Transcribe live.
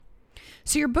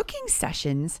So you're booking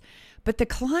sessions, but the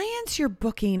clients you're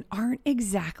booking aren't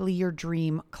exactly your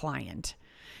dream client.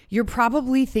 You're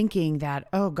probably thinking that,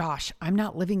 oh gosh, I'm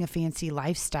not living a fancy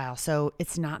lifestyle, so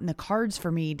it's not in the cards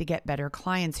for me to get better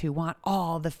clients who want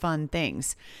all the fun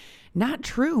things. Not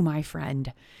true, my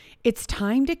friend. It's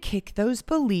time to kick those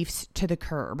beliefs to the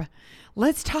curb.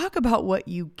 Let's talk about what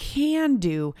you can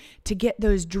do to get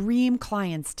those dream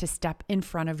clients to step in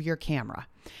front of your camera.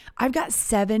 I've got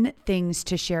 7 things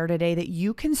to share today that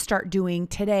you can start doing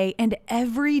today and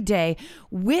every day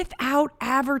without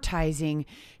advertising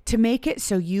to make it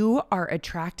so you are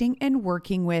attracting and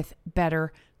working with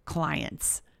better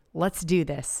clients. Let's do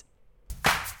this.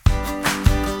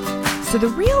 So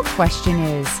the real question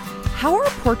is, how are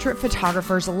portrait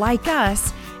photographers like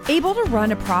us able to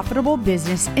run a profitable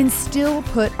business and still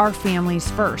put our families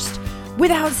first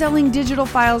without selling digital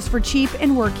files for cheap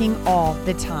and working all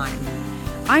the time?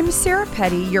 I'm Sarah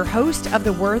Petty, your host of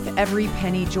the Worth Every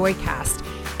Penny Joycast,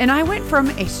 and I went from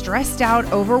a stressed out,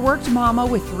 overworked mama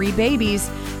with 3 babies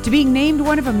to being named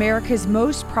one of America's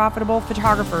most profitable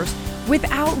photographers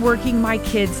without working my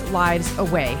kids' lives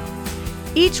away.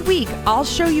 Each week, I'll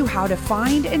show you how to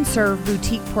find and serve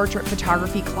boutique portrait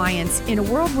photography clients in a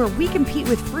world where we compete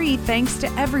with free thanks to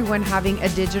everyone having a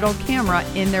digital camera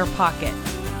in their pocket.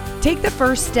 Take the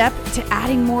first step to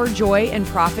adding more joy and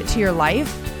profit to your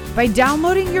life by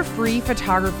downloading your free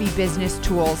photography business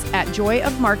tools at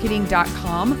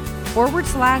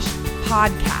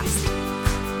joyofmarketing.com/podcast.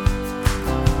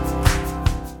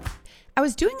 I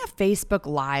was doing a Facebook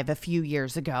Live a few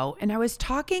years ago, and I was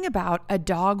talking about a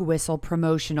dog whistle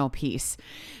promotional piece.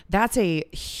 That's a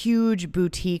huge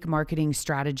boutique marketing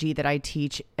strategy that I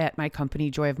teach at my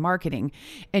company, Joy of Marketing.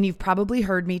 And you've probably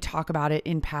heard me talk about it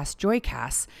in past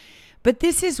Joycasts. But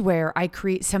this is where I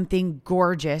create something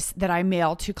gorgeous that I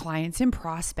mail to clients and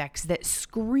prospects that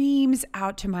screams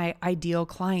out to my ideal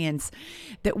clients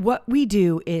that what we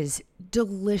do is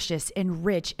delicious and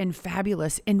rich and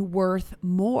fabulous and worth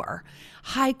more.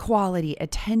 High quality,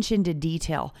 attention to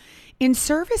detail. In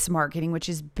service marketing, which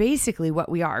is basically what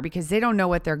we are, because they don't know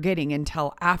what they're getting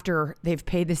until after they've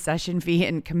paid the session fee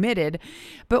and committed.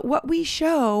 But what we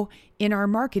show in our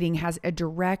marketing has a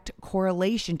direct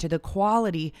correlation to the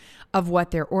quality of what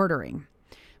they're ordering,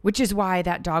 which is why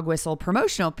that dog whistle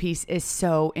promotional piece is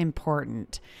so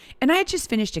important. And I had just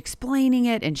finished explaining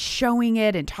it and showing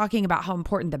it and talking about how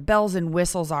important the bells and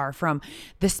whistles are, from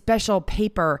the special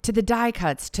paper to the die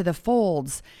cuts to the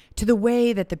folds to the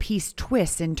way that the piece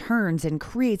twists and turns and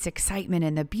creates excitement,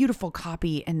 and the beautiful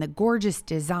copy and the gorgeous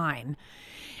design.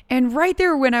 And right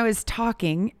there when I was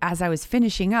talking, as I was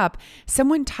finishing up,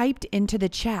 someone typed into the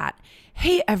chat,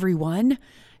 "Hey everyone,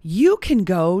 you can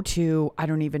go to," I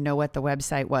don't even know what the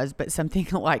website was, but something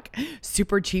like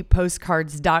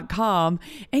supercheappostcards.com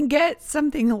and get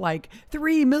something like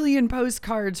 3 million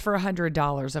postcards for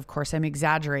 $100. Of course, I'm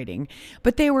exaggerating,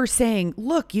 but they were saying,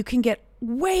 look, you can get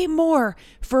way more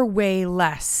for way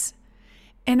less.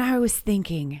 And I was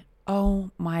thinking,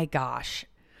 oh my gosh,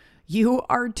 you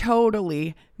are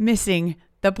totally missing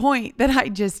the point that I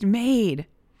just made.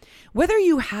 Whether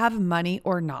you have money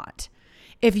or not,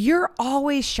 if you're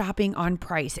always shopping on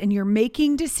price and you're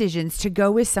making decisions to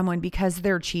go with someone because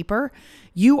they're cheaper,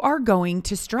 you are going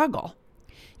to struggle.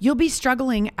 You'll be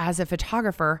struggling as a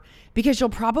photographer because you'll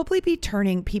probably be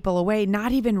turning people away,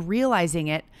 not even realizing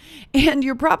it. And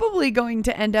you're probably going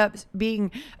to end up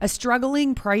being a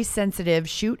struggling, price-sensitive,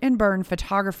 shoot and burn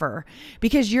photographer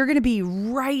because you're going to be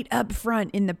right up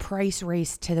front in the price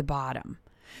race to the bottom.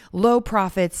 Low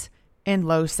profits and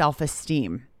low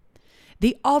self-esteem.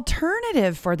 The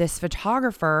alternative for this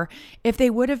photographer, if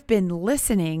they would have been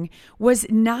listening, was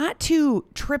not to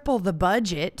triple the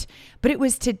budget, but it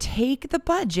was to take the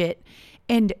budget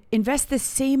and invest the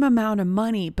same amount of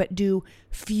money, but do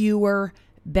fewer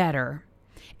better.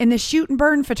 And the shoot and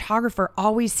burn photographer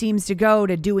always seems to go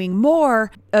to doing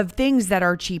more of things that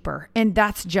are cheaper. And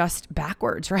that's just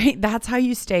backwards, right? That's how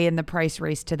you stay in the price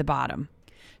race to the bottom.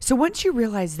 So once you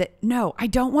realize that, no, I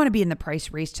don't want to be in the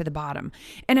price race to the bottom,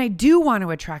 and I do want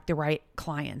to attract the right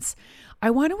clients,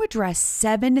 I want to address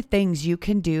 7 things you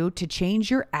can do to change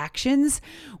your actions,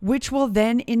 which will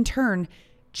then in turn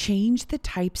change the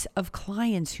types of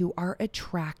clients who are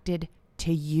attracted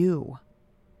to you.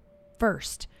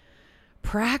 First,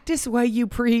 practice what you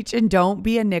preach and don't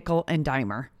be a nickel and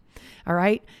dimer. All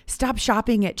right? Stop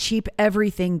shopping at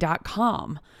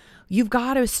cheapeverything.com. You've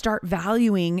got to start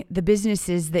valuing the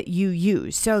businesses that you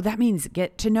use. So that means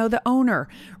get to know the owner,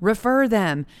 refer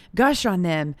them, gush on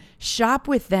them, shop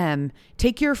with them,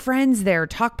 take your friends there,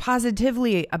 talk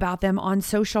positively about them on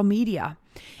social media.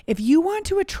 If you want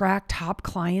to attract top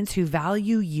clients who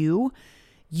value you,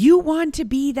 You want to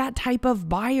be that type of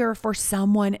buyer for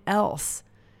someone else.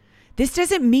 This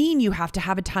doesn't mean you have to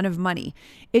have a ton of money.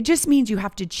 It just means you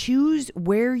have to choose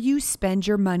where you spend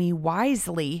your money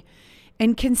wisely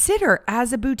and consider,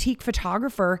 as a boutique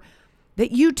photographer,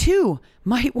 that you too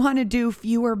might want to do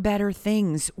fewer, better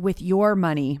things with your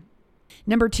money.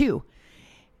 Number 2,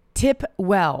 tip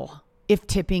well if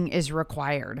tipping is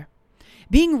required.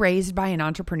 Being raised by an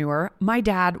entrepreneur, my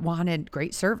dad wanted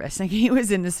great service. Like, he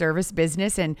was in the service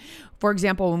business. And for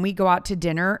example, when we go out to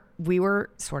dinner, we were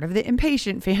sort of the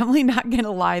impatient family, not going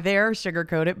to lie there,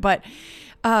 sugarcoat it. But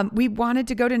we wanted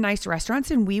to go to nice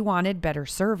restaurants and we wanted better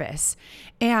service.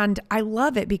 And I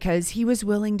love it because he was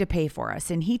willing to pay for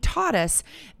us. And he taught us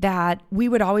that we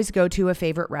would always go to a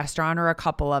favorite restaurant or a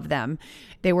couple of them.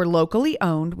 They were locally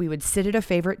owned. We would sit at a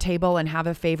favorite table and have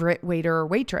a favorite waiter or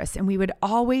waitress. And we would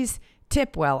always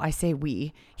tip well. I say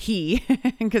he,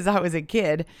 because I was a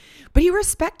kid, but he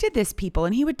respected this people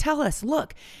and he would tell us,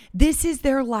 look, this is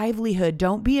their livelihood.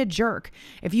 Don't be a jerk.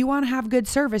 If you want to have good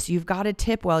service, you've got to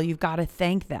tip well. You've got to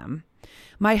thank them.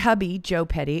 My hubby, Joe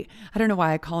Petty, I don't know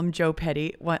why I call him Joe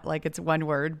Petty, like it's one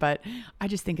word, but I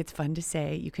just think it's fun to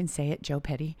say. You can say it, Joe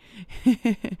Petty.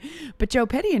 But Joe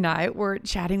Petty and I were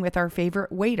chatting with our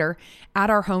favorite waiter at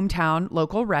our hometown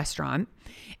local restaurant,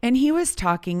 and he was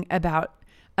talking about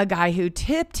a guy who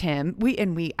tipped him.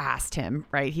 We asked him,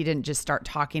 right? He didn't just start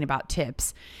talking about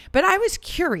tips, but I was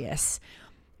curious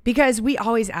because we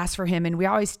always ask for him and we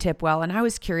always tip well. And I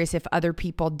was curious if other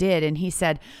people did. And he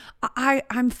said,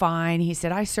 I'm fine. He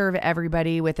said, I serve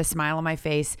everybody with a smile on my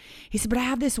face. He said, but I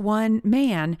have this one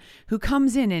man who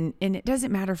comes in and it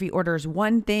doesn't matter if he orders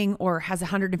one thing or has a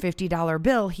 $150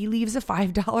 bill. He leaves a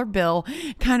 $5 bill,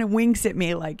 kind of winks at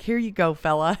me like, here you go,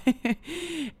 fella.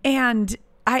 And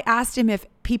I asked him if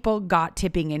people got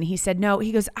tipping and he said no.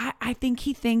 He goes, I think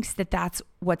he thinks that that's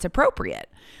what's appropriate,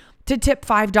 to tip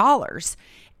 $5.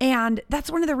 And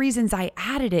that's one of the reasons I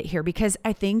added it here, because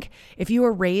I think if you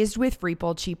were raised with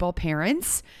cheaple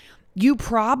parents, you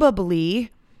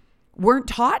probably weren't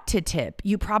taught to tip.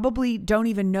 You probably don't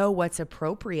even know what's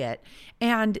appropriate.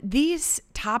 And these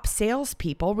top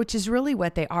salespeople, which is really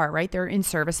what they are, right? They're in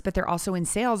service, but they're also in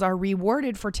sales, are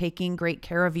rewarded for taking great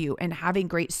care of you and having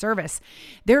great service.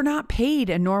 They're not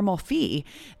paid a normal fee.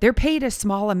 They're paid a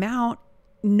small amount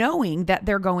knowing that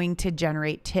they're going to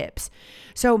generate tips.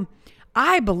 So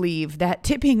I believe that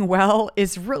tipping well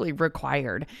is really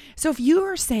required. So if you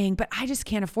are saying, but I just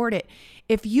can't afford it,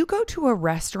 if you go to a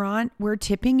restaurant where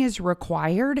tipping is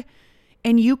required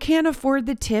and you can't afford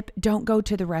the tip, don't go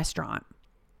to the restaurant.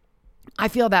 I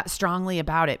feel that strongly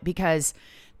about it because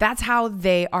that's how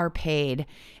they are paid.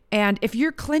 And if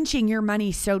you're clenching your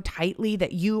money so tightly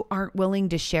that you aren't willing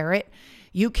to share it,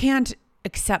 you can't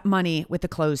accept money with a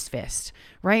closed fist,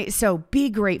 right? So be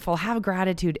grateful, have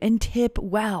gratitude, and tip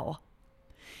well.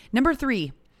 Number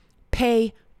 3,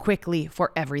 pay quickly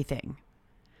for everything.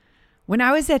 When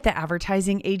I was at the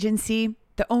advertising agency,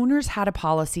 the owners had a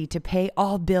policy to pay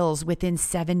all bills within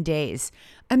 7 days.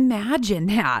 Imagine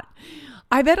that.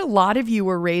 I bet a lot of you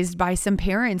were raised by some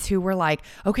parents who were like,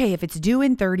 okay, if it's due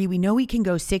in 30, we know we can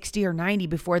go 60 or 90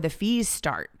 before the fees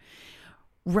start,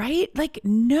 right? Like,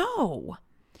 no.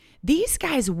 These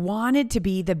guys wanted to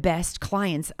be the best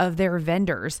clients of their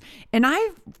vendors. And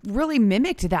I've really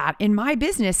mimicked that in my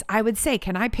business. I would say,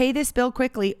 can I pay this bill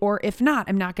quickly? Or if not,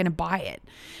 I'm not going to buy it,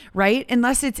 right?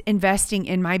 Unless it's investing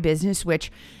in my business,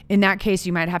 which in that case,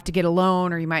 you might have to get a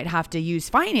loan or you might have to use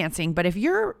financing. But if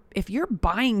you're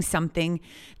buying something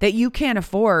that you can't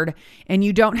afford and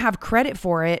you don't have credit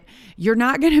for it, you're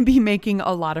not going to be making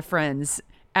a lot of friends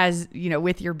as, you know,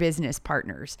 with your business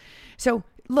partners. So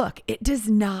look, it does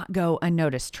not go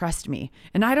unnoticed, trust me.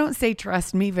 And I don't say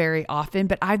trust me very often,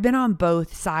 but I've been on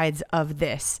both sides of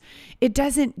this. It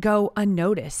doesn't go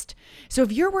unnoticed. So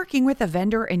if you're working with a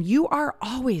vendor and you are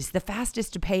always the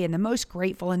fastest to pay and the most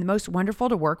grateful and the most wonderful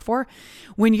to work for,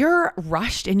 when you're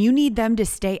rushed and you need them to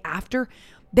stay after,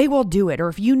 they will do it. Or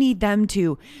if you need them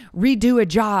to redo a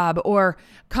job or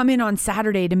come in on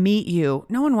Saturday to meet you,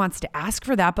 no one wants to ask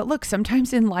for that. But look,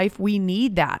 sometimes in life we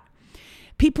need that.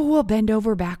 People will bend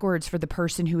over backwards for the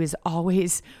person who is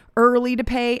always early to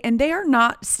pay, and they are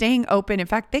not staying open. In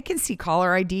fact, they can see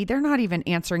caller ID. They're not even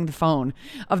answering the phone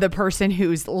of the person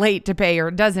who's late to pay or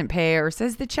doesn't pay or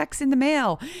says the check's in the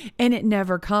mail and it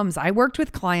never comes. I worked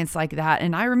with clients like that,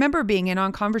 and I remember being in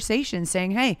on conversations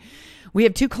saying, hey, we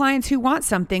have 2 clients who want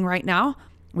something right now.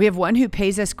 We have one who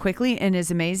pays us quickly and is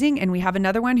amazing. And we have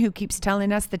another one who keeps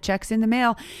telling us the check's in the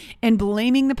mail and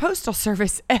blaming the postal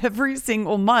service every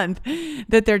single month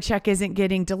that their check isn't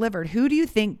getting delivered. Who do you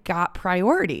think got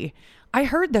priority? I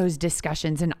heard those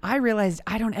discussions and I realized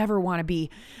I don't ever want to be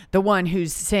the one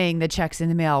who's saying the check's in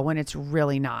the mail when it's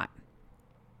really not.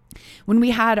 When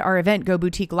we had our event, Go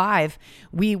Boutique Live,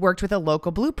 we worked with a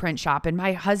local blueprint shop, and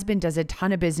my husband does a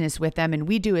ton of business with them, and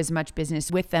we do as much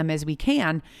business with them as we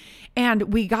can.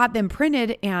 And we got them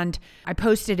printed, and I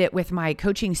posted it with my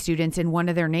coaching students, and one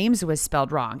of their names was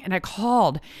spelled wrong. And I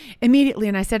called immediately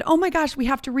and I said, oh my gosh, we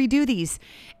have to redo these.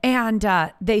 And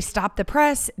they stopped the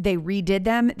press. They redid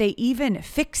them. They even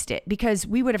fixed it because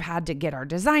we would have had to get our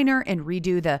designer and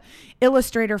redo the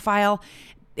Illustrator file.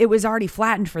 It was already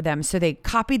flattened for them. So they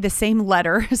copied the same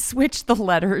letter, switched the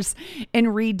letters, and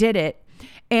redid it.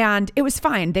 And it was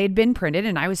fine. They'd been printed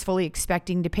and I was fully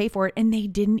expecting to pay for it. And they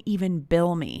didn't even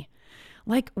bill me.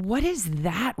 Like, what is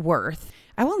that worth?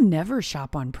 I will never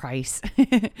shop on price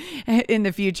in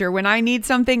the future. When I need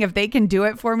something, if they can do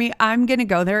it for me, I'm going to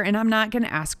go there and I'm not going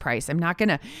to ask price. I'm not going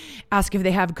to ask if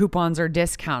they have coupons or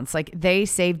discounts. Like, they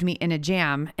saved me in a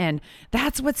jam. And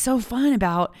that's what's so fun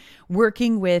about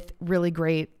working with really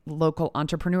great local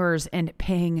entrepreneurs and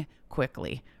paying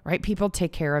quickly, right? People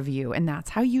take care of you, and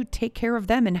that's how you take care of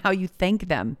them and how you thank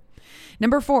them.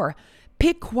 Number 4,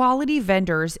 pick quality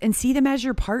vendors and see them as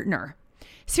your partner.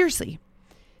 Seriously,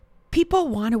 people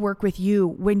want to work with you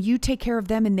when you take care of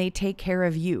them and they take care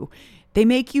of you. They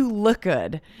make you look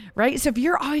good, right? So if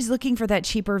you're always looking for that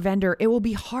cheaper vendor, it will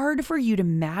be hard for you to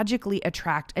magically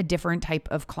attract a different type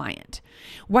of client.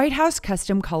 White House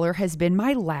Custom Color has been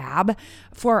my lab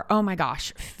for,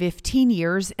 15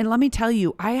 years. And let me tell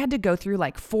you, I had to go through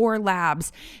like 4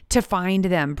 labs to find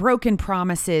them. Broken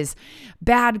promises,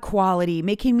 bad quality,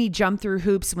 making me jump through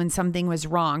hoops when something was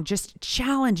wrong, just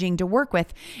challenging to work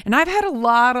with. And I've had a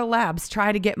lot of labs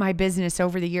try to get my business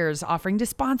over the years, offering to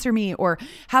sponsor me or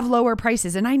have lower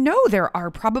prices. And I know there are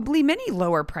probably many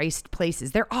lower priced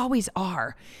places. There always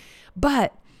are.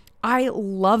 But I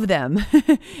love them.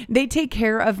 They take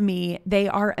care of me. They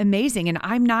are amazing. And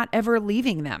I'm not ever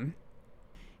leaving them.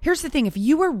 Here's the thing. If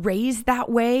you were raised that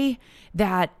way,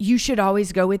 that you should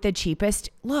always go with the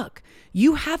cheapest, look,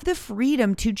 you have the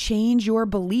freedom to change your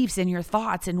beliefs and your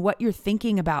thoughts and what you're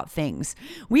thinking about things.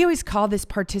 We always call this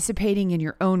participating in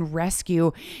your own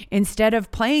rescue instead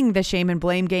of playing the shame and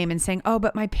blame game and saying, oh,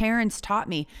 but my parents taught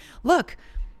me. Look,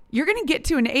 you're going to get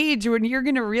to an age when you're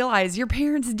going to realize your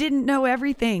parents didn't know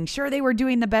everything. Sure, they were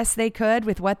doing the best they could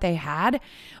with what they had,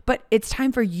 but it's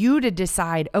time for you to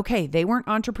decide, okay, they weren't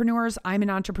entrepreneurs. I'm an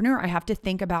entrepreneur. I have to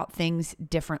think about things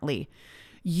differently.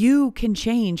 You can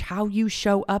change how you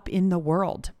show up in the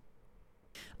world.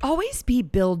 Always be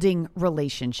building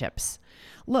relationships.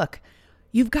 Look,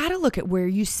 you've got to look at where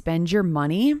you spend your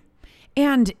money.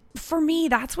 And for me,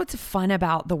 that's what's fun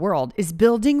about the world is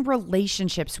building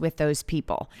relationships with those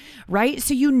people, right?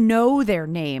 So you know their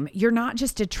name. You're not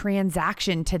just a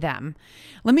transaction to them.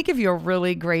 Let me give you a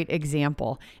really great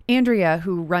example. Andrea,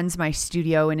 who runs my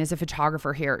studio and is a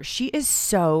photographer here, she is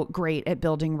so great at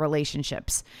building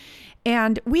relationships.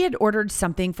 And we had ordered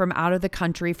something from out of the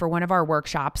country for one of our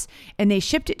workshops, and they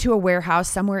shipped it to a warehouse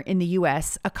somewhere in the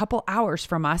US a couple hours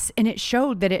from us, and it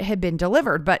showed that it had been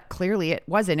delivered, but clearly it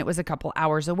wasn't. It was a couple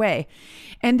hours away.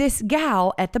 And this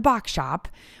gal at the box shop,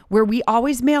 where we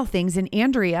always mail things, and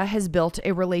Andrea has built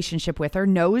a relationship with her,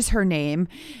 knows her name,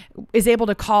 is able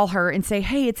to call her and say,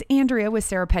 hey, it's Andrea with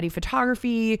Sarah Petty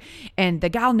Photography, and the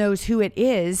gal knows who it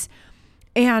is.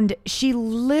 And she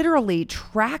literally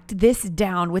tracked this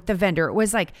down with the vendor. It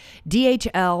was like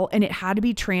DHL and it had to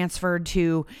be transferred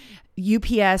to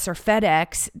UPS or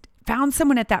FedEx. Found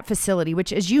someone at that facility,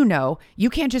 which, as you know, you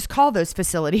can't just call those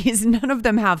facilities. None of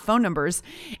them have phone numbers.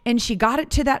 And she got it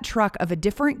to that truck of a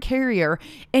different carrier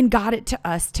and got it to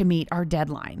us to meet our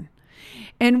deadline.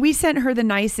 And we sent her the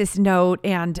nicest note.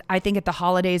 And I think at the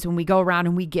holidays, when we go around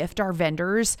and we gift our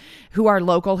vendors who are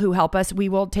local, who help us, we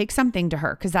will take something to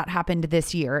her because that happened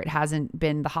this year. It hasn't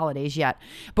been the holidays yet,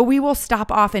 but we will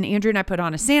stop off, and Andrea and I put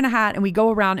on a Santa hat and we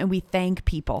go around and we thank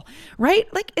people, right?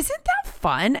 Like, isn't that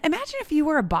fun? Imagine if you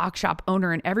were a box shop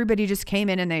owner and everybody just came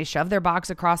in and they shoved their box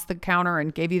across the counter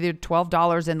and gave you the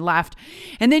 $12 and left.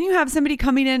 And then you have somebody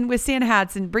coming in with Santa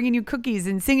hats and bringing you cookies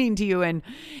and singing to you and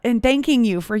thanking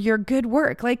you for your good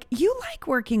work. Like, you like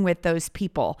working with those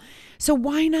people. So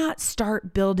why not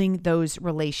start building those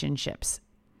relationships?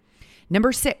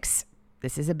 Number 6,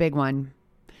 this is a big one.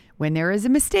 When there is a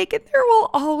mistake, and there will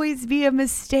always be a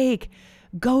mistake,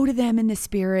 go to them in the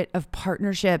spirit of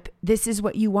partnership. This is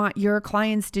what you want your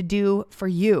clients to do for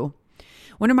you.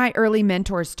 One of my early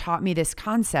mentors taught me this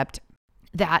concept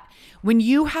that when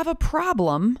you have a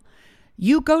problem,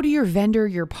 You go to your vendor,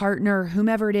 your partner,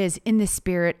 whomever it is, in the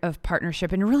spirit of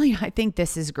partnership. And really, I think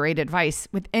this is great advice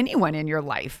with anyone in your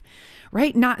life,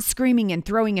 right? Not screaming and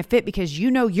throwing a fit because you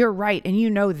know you're right and you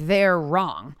know they're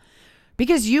wrong.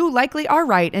 Because you likely are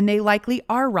right and they likely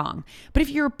are wrong. But if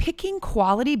you're picking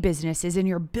quality businesses and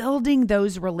you're building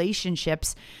those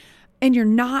relationships and you're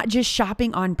not just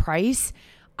shopping on price,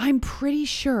 I'm pretty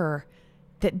sure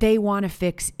that they want to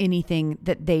fix anything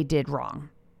that they did wrong,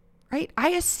 right? I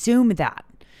assume that.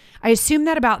 I assume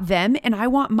that about them, and I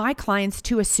want my clients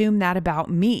to assume that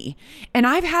about me. And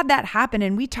I've had that happen,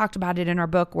 and we talked about it in our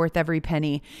book, Worth Every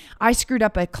Penny. I screwed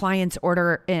up a client's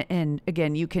order, and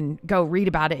again, you can go read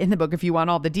about it in the book if you want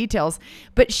all the details.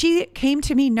 But she came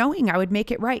to me knowing I would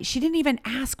make it right. She didn't even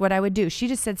ask what I would do. She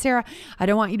just said, Sarah, I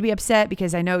don't want you to be upset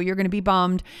because I know you're going to be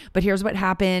bummed, but here's what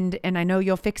happened, and I know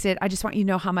you'll fix it. I just want you to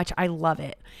know how much I love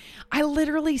it. I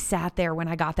literally sat there when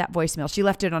I got that voicemail. She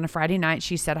left it on a Friday night.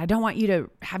 She said, I don't want you to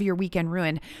have your weekend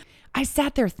ruined. I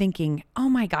sat there thinking, oh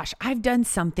my gosh, I've done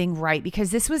something right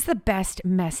because this was the best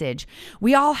message.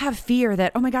 We all have fear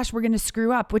that, oh my gosh, we're going to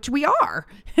screw up, which we are.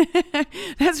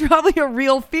 That's probably a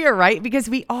real fear, right? Because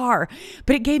we are.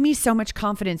 But it gave me so much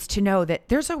confidence to know that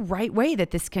there's a right way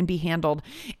that this can be handled.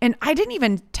 And I didn't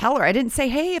even tell her. I didn't say,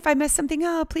 hey, if I mess something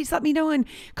up, please let me know and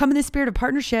come in the spirit of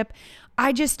partnership.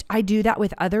 I do that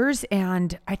with others,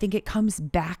 and I think it comes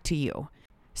back to you.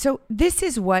 So this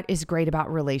is what is great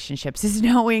about relationships, is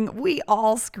knowing we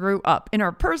all screw up in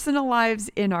our personal lives,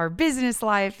 in our business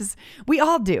lives. We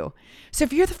all do. So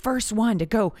if you're the first one to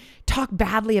go talk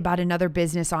badly about another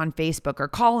business on Facebook or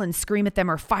call and scream at them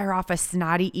or fire off a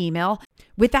snotty email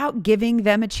without giving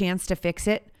them a chance to fix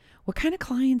it, what kind of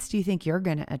clients do you think you're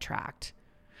going to attract?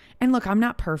 And look, I'm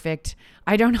not perfect.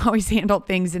 I don't always handle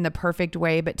things in the perfect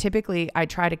way, but typically I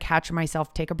try to catch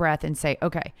myself, take a breath and say,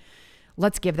 okay,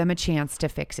 let's give them a chance to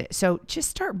fix it. So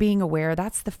just start being aware.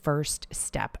 That's the first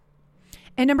step.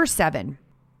 And number 7,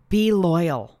 be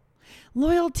loyal.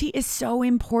 Loyalty is so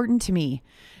important to me.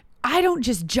 I don't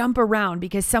just jump around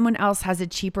because someone else has a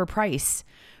cheaper price,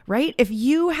 right? If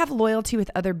you have loyalty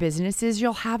with other businesses,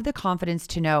 you'll have the confidence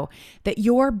to know that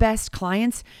your best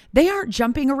clients, they aren't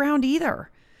jumping around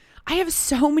either. I have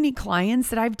so many clients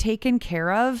that I've taken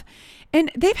care of,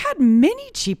 and they've had many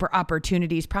cheaper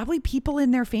opportunities, probably people in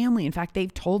their family. In fact,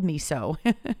 they've told me so.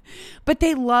 But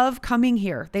they love coming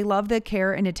here. They love the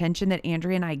care and attention that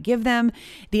Andrea and I give them,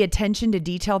 the attention to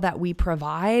detail that we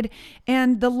provide,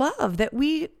 and the love that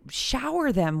we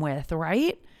shower them with,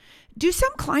 right? Do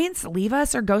some clients leave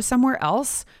us or go somewhere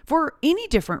else for any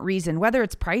different reason, whether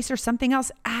it's price or something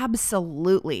else?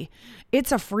 Absolutely.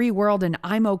 It's a free world, and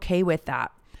I'm okay with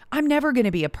that. I'm never going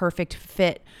to be a perfect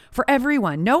fit for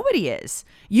everyone. Nobody is.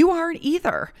 You aren't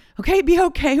either. Okay, be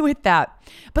okay with that.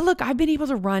 But look, I've been able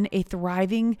to run a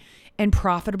thriving and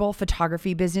profitable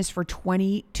photography business for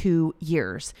 22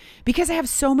 years because I have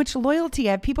so much loyalty.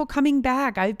 I have people coming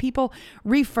back. I have people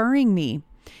referring me.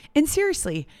 And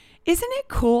seriously, isn't it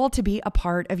cool to be a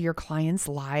part of your clients'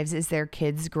 lives as their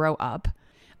kids grow up?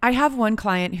 I have one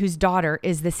client whose daughter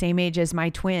is the same age as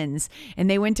my twins, and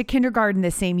they went to kindergarten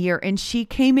the same year, and she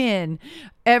came in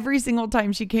every single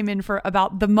time she came in for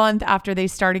about the month after they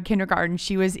started kindergarten.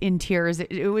 She was in tears.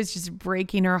 It was just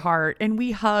breaking her heart, and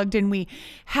we hugged, and we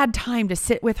had time to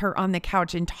sit with her on the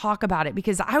couch and talk about it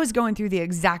because I was going through the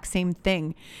exact same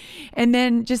thing. And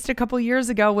then just a couple years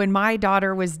ago, when my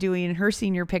daughter was doing her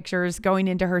senior pictures going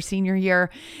into her senior year,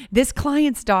 this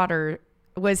client's daughter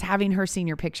was having her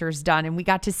senior pictures done, and we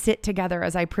got to sit together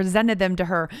as I presented them to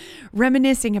her,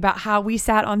 reminiscing about how we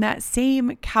sat on that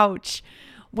same couch,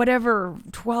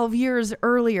 12 years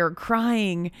earlier,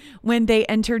 crying when they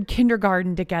entered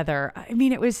kindergarten together. I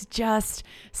mean, it was just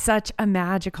such a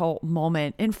magical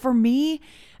moment. And for me,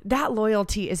 that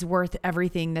loyalty is worth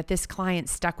everything, that this client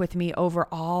stuck with me over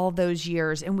all those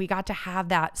years, and we got to have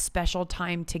that special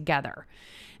time together.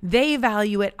 They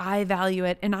value it, I value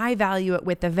it, and I value it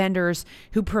with the vendors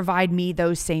who provide me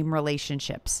those same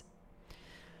relationships.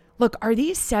 Look, are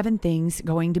these 7 things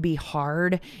going to be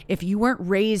hard if you weren't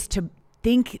raised to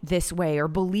think this way or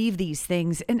believe these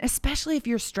things? And especially if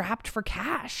you're strapped for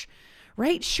cash,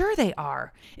 right? Sure they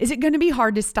are. Is it going to be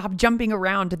hard to stop jumping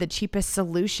around to the cheapest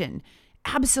solution?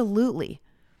 Absolutely.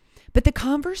 But the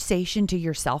conversation to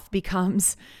yourself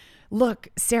becomes, look,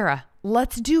 Sarah,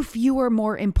 let's do fewer,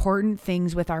 more important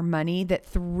things with our money that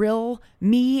thrill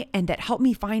me and that help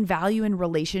me find value in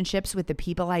relationships with the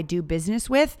people I do business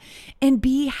with, and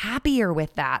be happier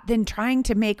with that than trying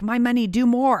to make my money do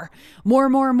more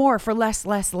for less,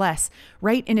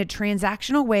 right? In a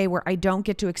transactional way where I don't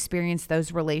get to experience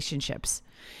those relationships.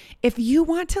 If you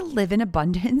want to live in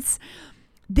abundance,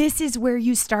 This is where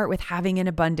you start with having an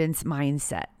abundance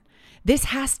mindset. This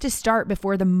has to start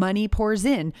before the money pours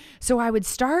in. So I would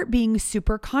start being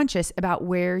super conscious about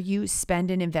where you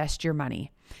spend and invest your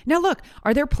money. Now, look,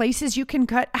 are there places you can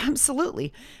cut?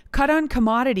 Absolutely. Cut on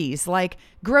commodities like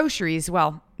groceries.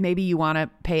 Well, maybe you want to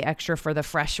pay extra for the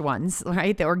fresh ones,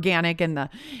 right? The organic and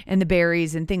the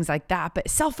berries and things like that. But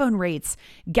cell phone rates,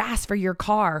 gas for your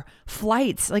car,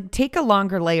 flights, like take a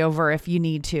longer layover if you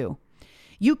need to.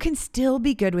 You can still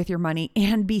be good with your money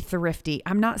and be thrifty.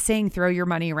 I'm not saying throw your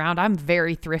money around. I'm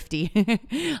very thrifty.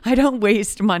 I don't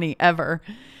waste money ever.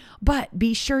 But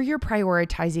be sure you're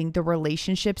prioritizing the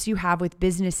relationships you have with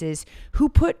businesses who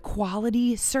put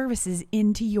quality services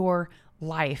into your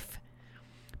life.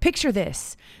 Picture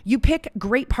this. You pick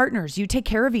great partners. You take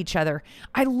care of each other.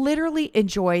 I literally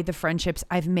enjoy the friendships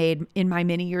I've made in my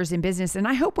many years in business. And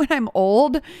I hope when I'm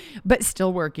old, but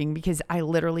still working, because I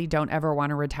literally don't ever want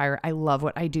to retire. I love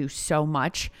what I do so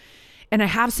much. And I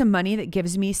have some money that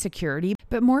gives me security.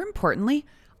 But more importantly,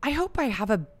 I hope I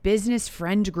have a business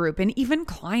friend group and even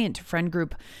client friend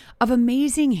group of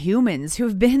amazing humans who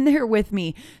have been there with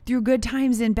me through good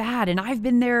times and bad. And I've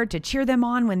been there to cheer them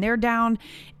on when they're down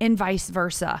and vice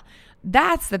versa.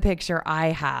 That's the picture I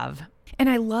have.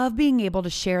 And I love being able to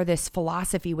share this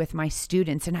philosophy with my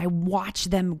students, and I watch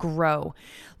them grow.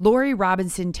 Lori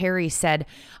Robinson Terry said,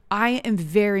 "I am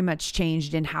very much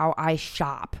changed in how I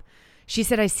shop." She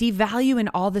said, "I see value in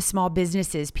all the small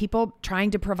businesses, people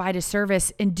trying to provide a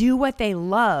service and do what they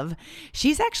love."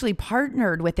 She's actually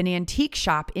partnered with an antique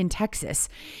shop in Texas,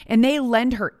 and they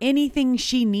lend her anything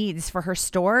she needs for her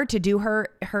store to do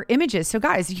her images. So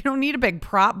guys, you don't need a big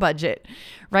prop budget,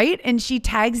 right? And she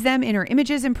tags them in her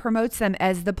images and promotes them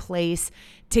as the place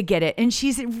to get it. And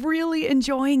she's really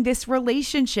enjoying this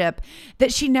relationship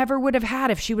that she never would have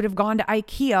had if she would have gone to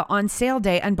IKEA on sale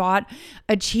day and bought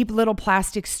a cheap little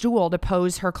plastic stool to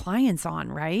pose her clients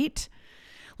on, right?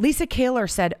 Lisa Kaler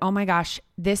said, "Oh my gosh,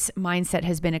 this mindset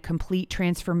has been a complete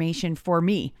transformation for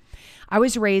me. I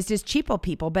was raised as cheapo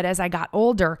people, but as I got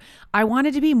older, I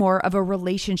wanted to be more of a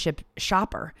relationship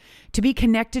shopper, to be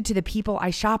connected to the people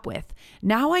I shop with.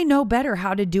 Now I know better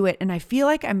how to do it, and I feel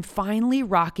like I'm finally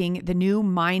rocking the new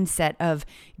mindset of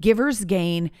giver's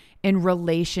gain and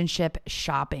relationship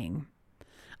shopping."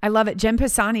 I love it. Jen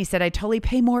Pisani said, "I totally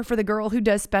pay more for the girl who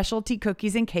does specialty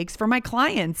cookies and cakes for my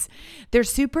clients. They're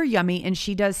super yummy and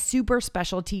she does super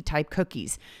specialty type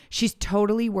cookies. She's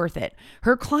totally worth it.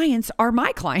 Her clients are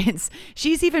my clients.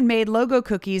 She's even made logo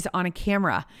cookies on a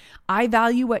camera. I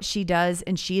value what she does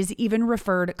and she has even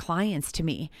referred clients to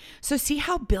me." So see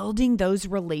how building those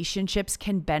relationships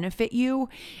can benefit you?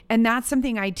 And that's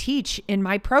something I teach in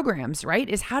my programs, right?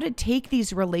 Is how to take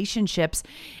these relationships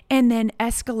and then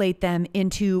escalate them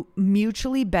into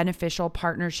mutually beneficial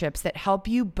partnerships that help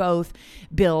you both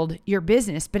build your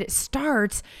business. But it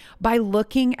starts by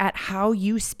looking at how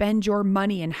you spend your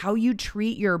money and how you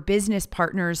treat your business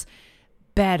partners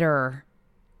better.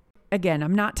 Again,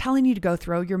 I'm not telling you to go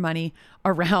throw your money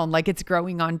around like it's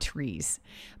growing on trees,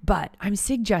 but I'm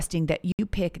suggesting that you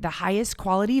pick the highest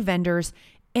quality vendors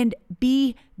and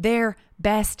be their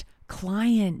best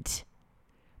client.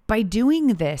 By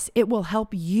doing this, it will help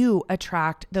you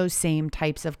attract those same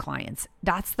types of clients.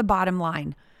 That's the bottom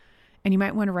line. And you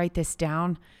might want to write this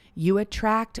down. You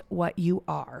attract what you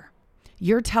are.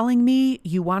 You're telling me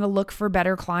you want to look for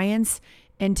better clients.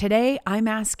 And today I'm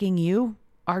asking you,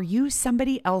 are you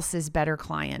somebody else's better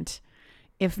client?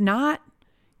 If not,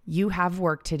 you have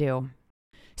work to do.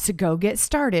 So go get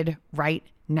started right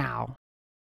now.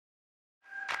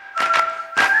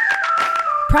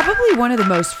 Probably one of the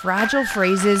most fragile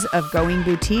phrases of going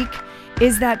boutique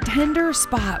is that tender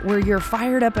spot where you're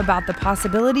fired up about the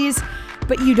possibilities,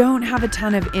 but you don't have a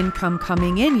ton of income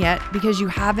coming in yet because you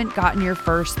haven't gotten your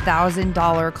first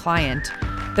 $1,000 client,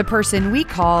 the person we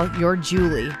call your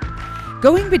Julie.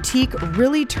 Going boutique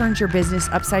really turns your business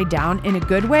upside down in a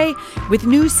good way with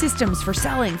new systems for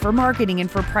selling, for marketing,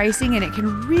 and for pricing, and it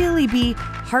can really be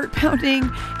heart-pounding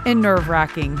and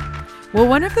nerve-wracking. Well,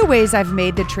 one of the ways I've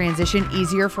made the transition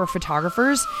easier for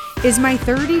photographers is my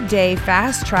 30-day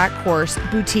fast-track course,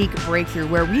 Boutique Breakthrough,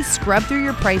 where we scrub through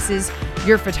your prices,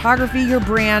 your photography, your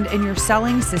brand, and your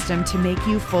selling system to make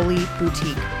you fully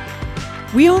boutique.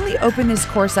 We only open this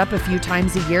course up a few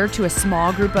times a year to a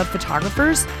small group of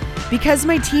photographers because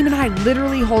my team and I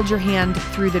literally hold your hand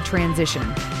through the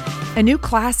transition. A new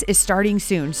class is starting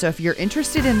soon, so if you're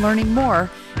interested in learning more,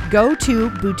 go to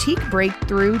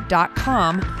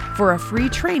boutiquebreakthrough.com for a free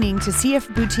training to see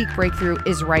if Boutique Breakthrough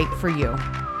is right for you.